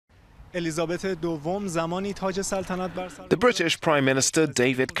The British Prime Minister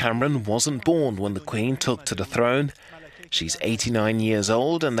David Cameron wasn't born when the Queen took to the throne. She's 89 years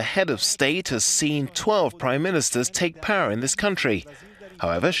old, and the head of state has seen 12 prime ministers take power in this country.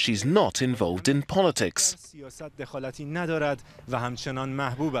 However, she's not involved in politics.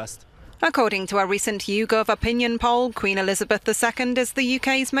 According to a recent YouGov opinion poll, Queen Elizabeth II is the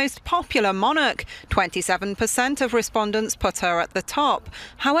UK's most popular monarch. 27% of respondents put her at the top.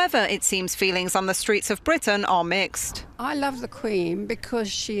 However, it seems feelings on the streets of Britain are mixed. I love the Queen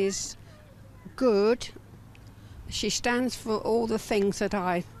because she's good. She stands for all the things that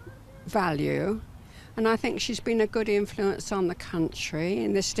I value. And I think she's been a good influence on the country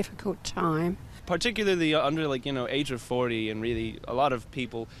in this difficult time. Particularly under age of 40, and really a lot of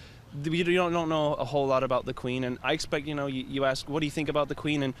people, you don't know a whole lot about the Queen. And I expect, you ask, what do you think about the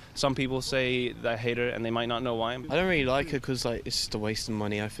Queen? And some people say they hate her and they might not know why. I don't really like her because it's just a waste of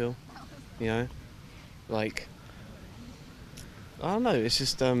money, I feel. I don't know, it's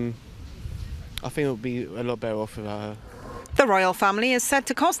just, I think it would be a lot better off without her. The royal family is said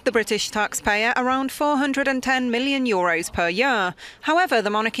to cost the British taxpayer around €410 million per year. However, the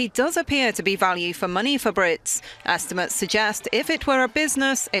monarchy does appear to be value for money for Brits. Estimates suggest if it were a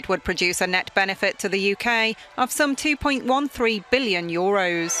business, it would produce a net benefit to the UK of some €2.13 billion.